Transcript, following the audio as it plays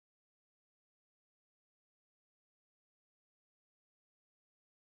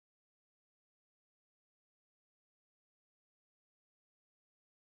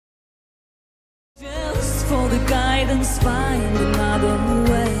Just for the guidance, find another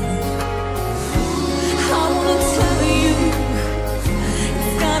way. I wanna tell you,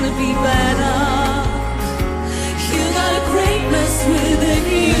 it's gonna be better. You got a greatness within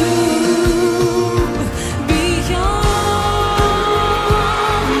you.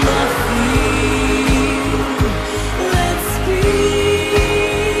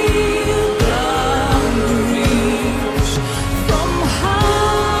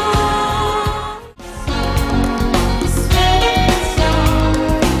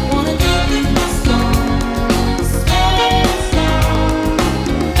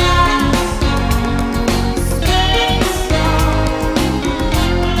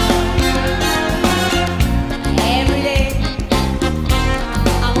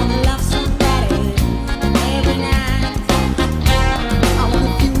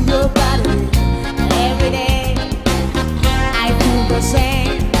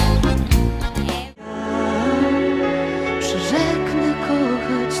 Przyrzeknę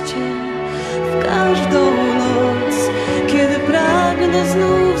kochać Cię w każdą noc, kiedy pragnę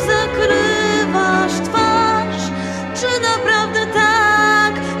znów zakrywasz twarz. Czy naprawdę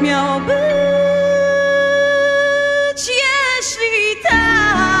tak miało być? Jeśli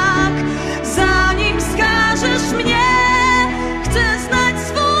tak, zanim skażesz mnie, chcę znać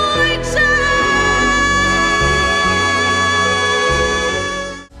swój czas.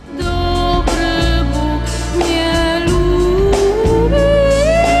 Dobry Bóg mnie lubi.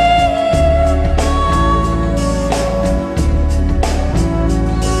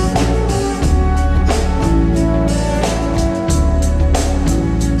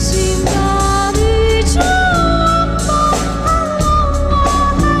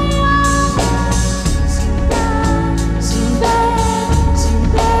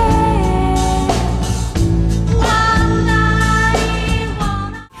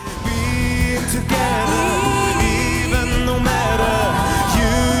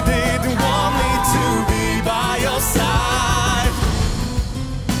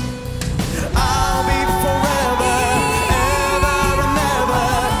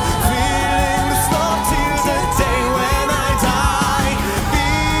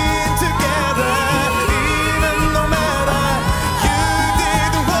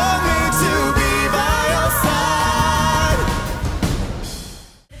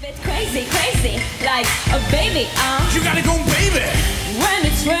 Crazy, like a baby, You gotta go, baby. when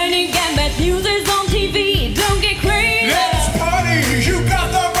it's raining and bad news is on TV, don't get crazy. Let's party. You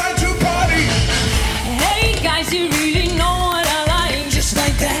got the right to party. Hey guys, you really know what I like, just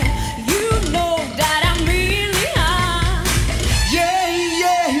like that. You know that I'm really high. Yeah,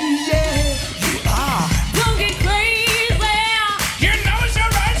 yeah, yeah. You are. Don't get crazy. You know it's your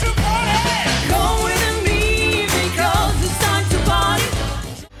right to party. Go with me because it's time to party.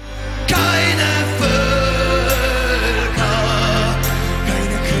 Keine Völker,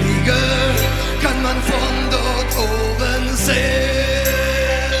 keine Kriege kann man von dort oben sehen.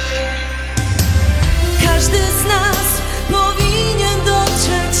 Każdy z nas powinien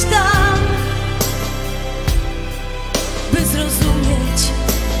dotrzeć tam, by zrozumieć,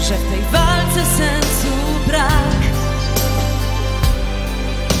 że w tej walce sensu brak.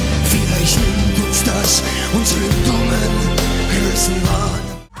 Vielleicht nimmt uns das unseren dummen Größenwahn.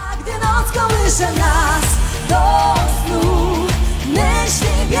 A gdy noc kołysze nas do snu, myśli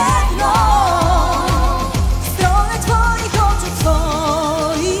biegną w stronę Twoich oczu,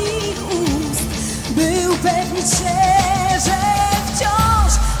 Twoich ust, by upewnić się, że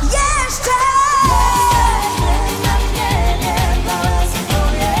wciąż jeszcze natchnieniem oraz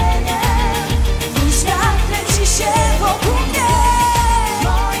zbrojeniem twój świat kręci się wokół mnie.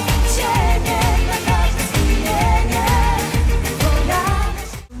 Moim cieniem na każde skinienie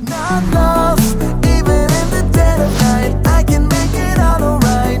Not lost, even in the dead of night, I can make it all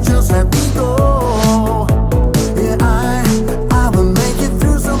alright.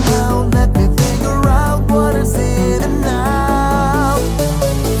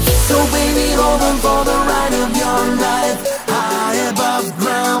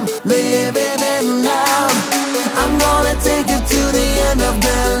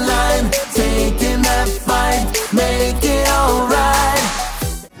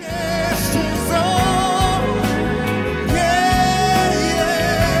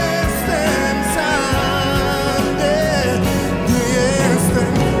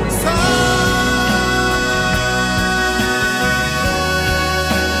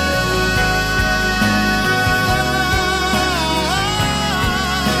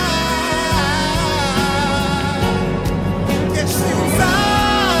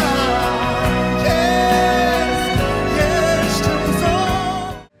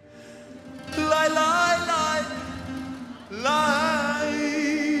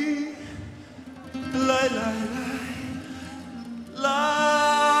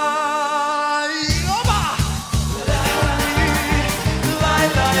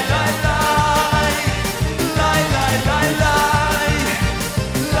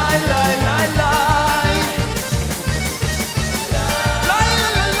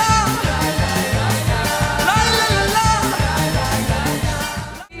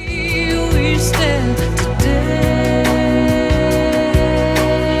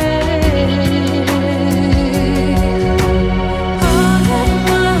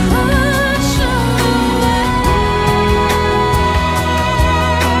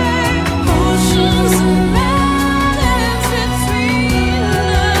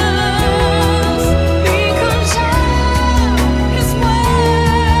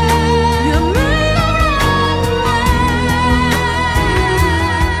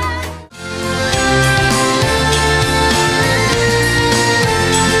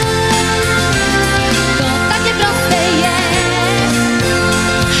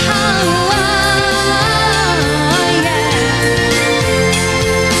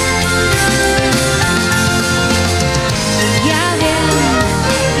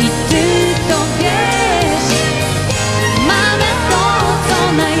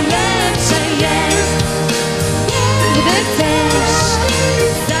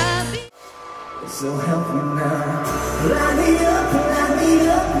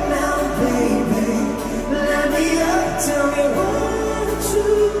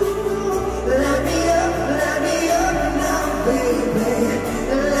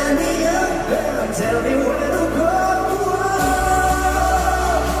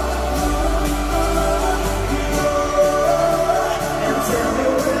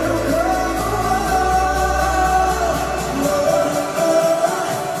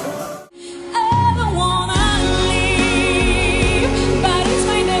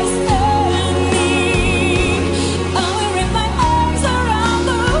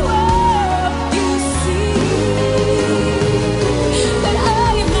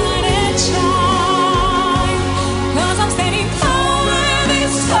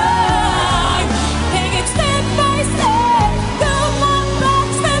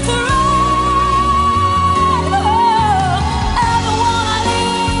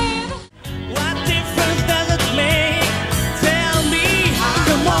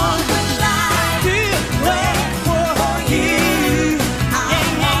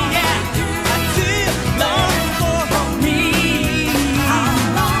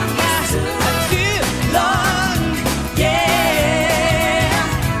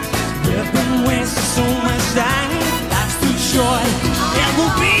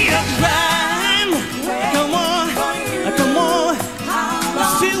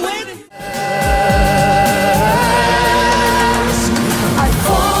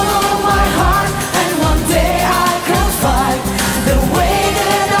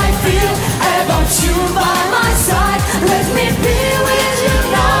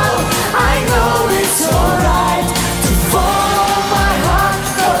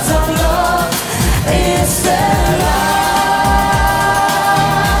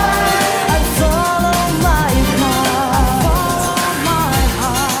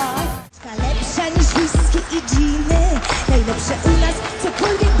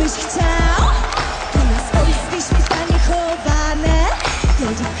 byś chciał. Tu na swoich śmieszkanie chowane,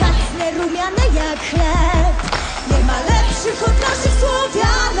 delikatne, rumiane jak chleb. Nie ma lepszych od naszych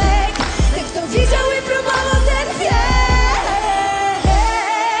Słowianek. Ten, kto widział i próbował, ten wie.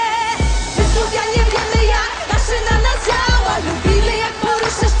 My Słowianie wiemy, jak maszyna nas działa. Lubimy, jak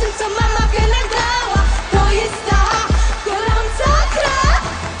poruszasz tym, co mama w genach dała. To jest ta gorąca krew.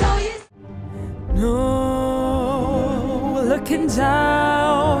 To jest... No, looking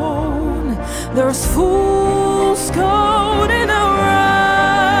down, there's fool's gold in our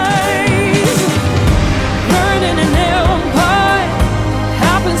eyes. Burning an empire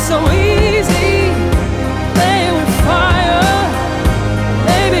happens so easy. Playing with fire,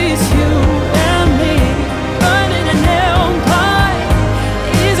 maybe it's you and me. Burning an empire,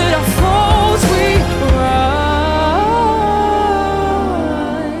 is it our fault we rise?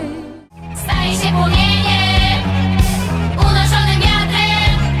 Staje się płomieniem, unoszonym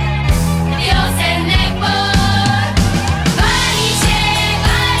wiatrem, wiosennych por. Pali się,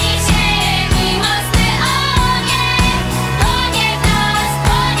 miłosny ogień. Płonie w nas,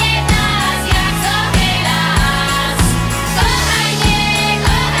 jak sobie las. Kochaj mnie,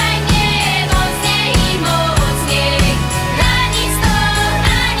 mocniej i mocniej. Na nic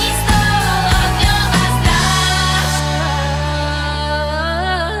to ogniowa straż.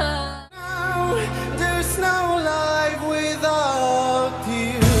 There's no life without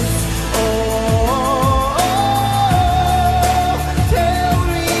you. Tell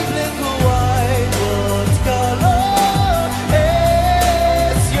me, black or white, what color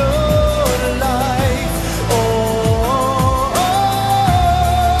is your life?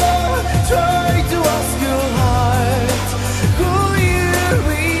 Try to ask your heart who you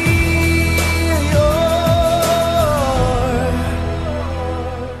really are.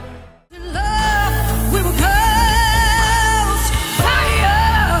 In love, we were girls,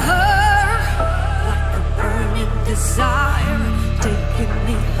 fire, like a burning desire, taking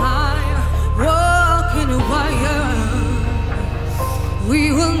me higher, walking a wire. We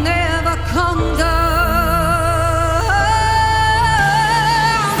will never come down.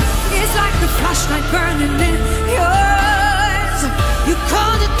 It's like the flashlight burning in your eyes. You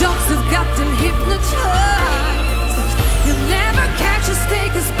call the dogs, have got them hypnotized. You'll never catch us,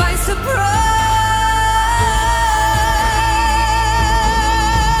 take us by surprise.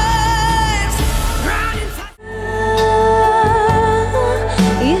 Running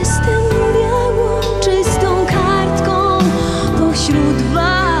Jestem białą, czystą kartką pośród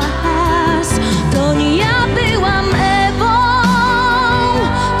was. To nie ja byłam Ewą,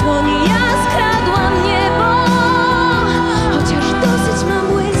 to nie ja skradłam niebo. Chociaż dosyć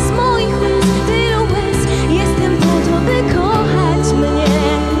mam łez, moich łez, tylu łez. Jestem po to, by kochać mnie.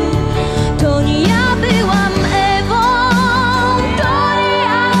 To nie ja byłam Ewą, to nie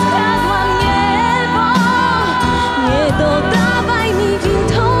ja skradłam niebo. Nie dodawaj mi win,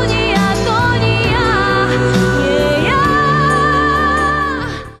 to nie ja, nie ja.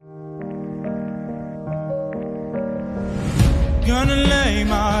 Gonna lay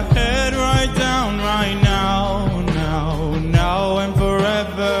my head right down right now and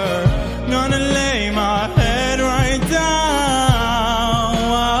forever. Gonna lay my head right down.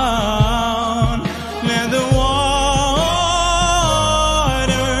 Let the water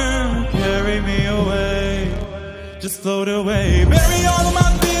carry me away. Just float away. Bury